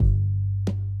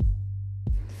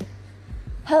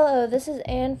Hello, this is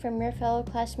Anne from your fellow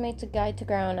classmates' Guide to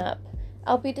Growing Up.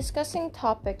 I'll be discussing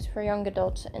topics for young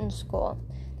adults in school.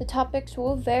 The topics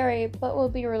will vary, but will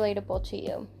be relatable to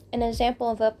you. An example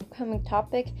of upcoming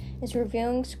topic is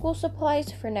reviewing school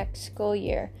supplies for next school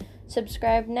year.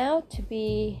 Subscribe now to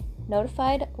be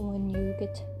notified when you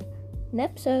get an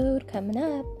episode coming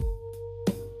up.